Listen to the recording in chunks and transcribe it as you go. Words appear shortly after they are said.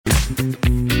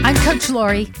I'm Coach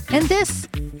Lori, and this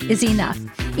is Enough.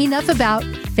 Enough about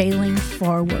failing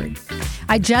forward.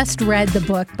 I just read the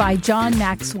book by John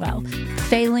Maxwell,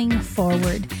 Failing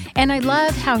Forward, and I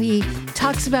love how he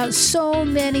talks about so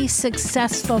many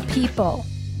successful people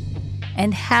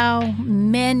and how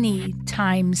many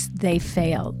times they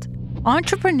failed.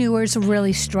 Entrepreneurs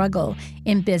really struggle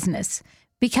in business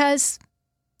because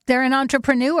they're an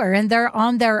entrepreneur and they're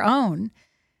on their own,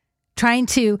 trying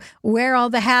to wear all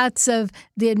the hats of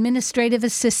the administrative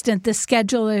assistant, the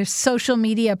scheduler, social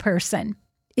media person.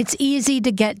 It's easy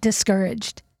to get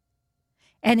discouraged,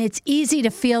 and it's easy to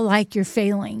feel like you're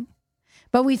failing.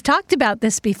 But we've talked about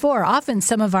this before. Often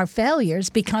some of our failures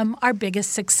become our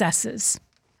biggest successes.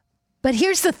 But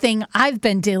here's the thing I've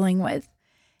been dealing with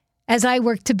as I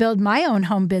work to build my own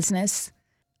home business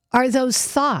are those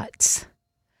thoughts.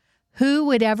 Who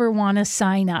would ever want to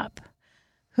sign up?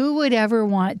 Who would ever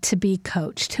want to be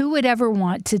coached? Who would ever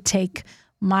want to take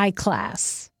my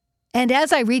class? And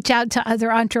as I reach out to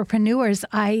other entrepreneurs,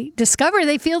 I discover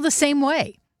they feel the same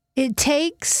way. It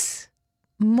takes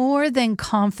more than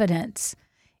confidence.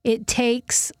 It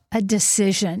takes a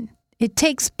decision. It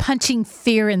takes punching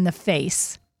fear in the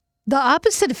face. The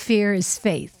opposite of fear is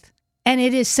faith. And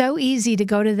it is so easy to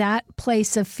go to that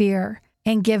place of fear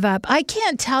and give up. I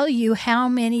can't tell you how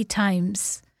many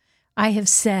times I have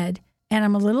said, and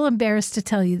I'm a little embarrassed to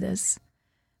tell you this,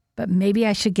 but maybe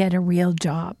I should get a real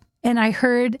job. And I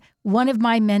heard one of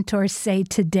my mentors say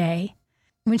today,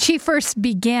 when she first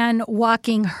began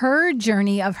walking her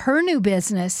journey of her new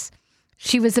business,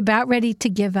 she was about ready to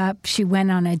give up. She went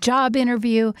on a job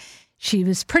interview. She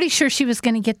was pretty sure she was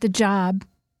going to get the job,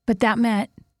 but that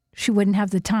meant she wouldn't have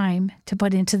the time to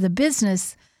put into the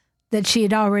business that she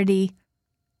had already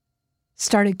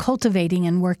started cultivating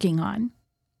and working on.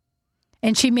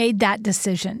 And she made that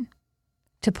decision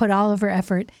to put all of her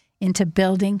effort into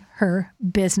building her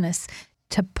business,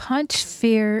 to punch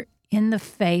fear in the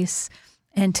face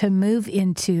and to move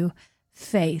into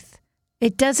faith.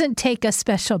 It doesn't take a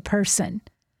special person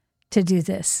to do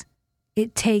this.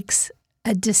 It takes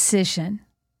a decision.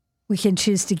 We can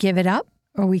choose to give it up,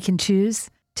 or we can choose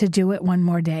to do it one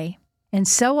more day. And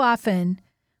so often,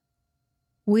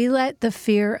 we let the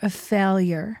fear of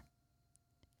failure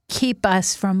keep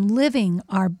us from living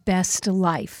our best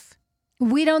life.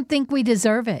 We don't think we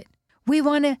deserve it. We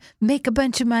want to make a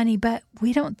bunch of money, but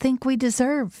we don't think we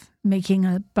deserve making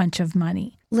a bunch of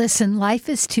money. Listen, life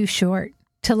is too short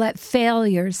to let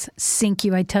failures sink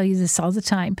you. I tell you this all the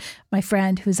time. My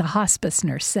friend who's a hospice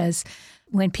nurse says,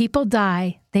 when people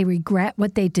die, they regret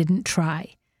what they didn't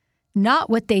try, not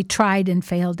what they tried and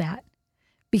failed at.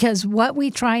 Because what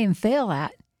we try and fail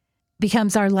at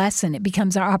becomes our lesson, it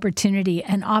becomes our opportunity,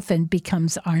 and often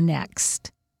becomes our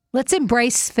next. Let's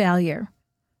embrace failure,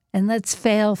 and let's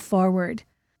fail forward.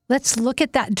 Let's look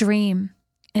at that dream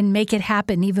and make it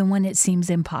happen even when it seems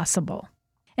impossible.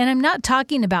 And I'm not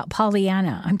talking about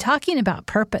Pollyanna. I'm talking about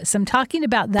purpose. I'm talking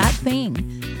about that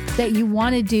thing that you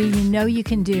want to do, you know you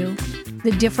can do,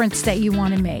 the difference that you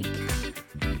want to make.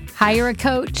 Hire a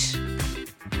coach,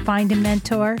 find a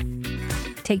mentor,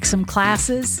 take some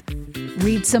classes,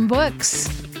 read some books.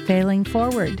 Failing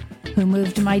Forward, Who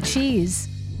Moved My Cheese,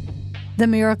 The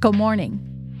Miracle Morning.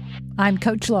 I'm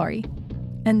Coach Lori,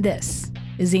 and this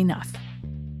is Enough.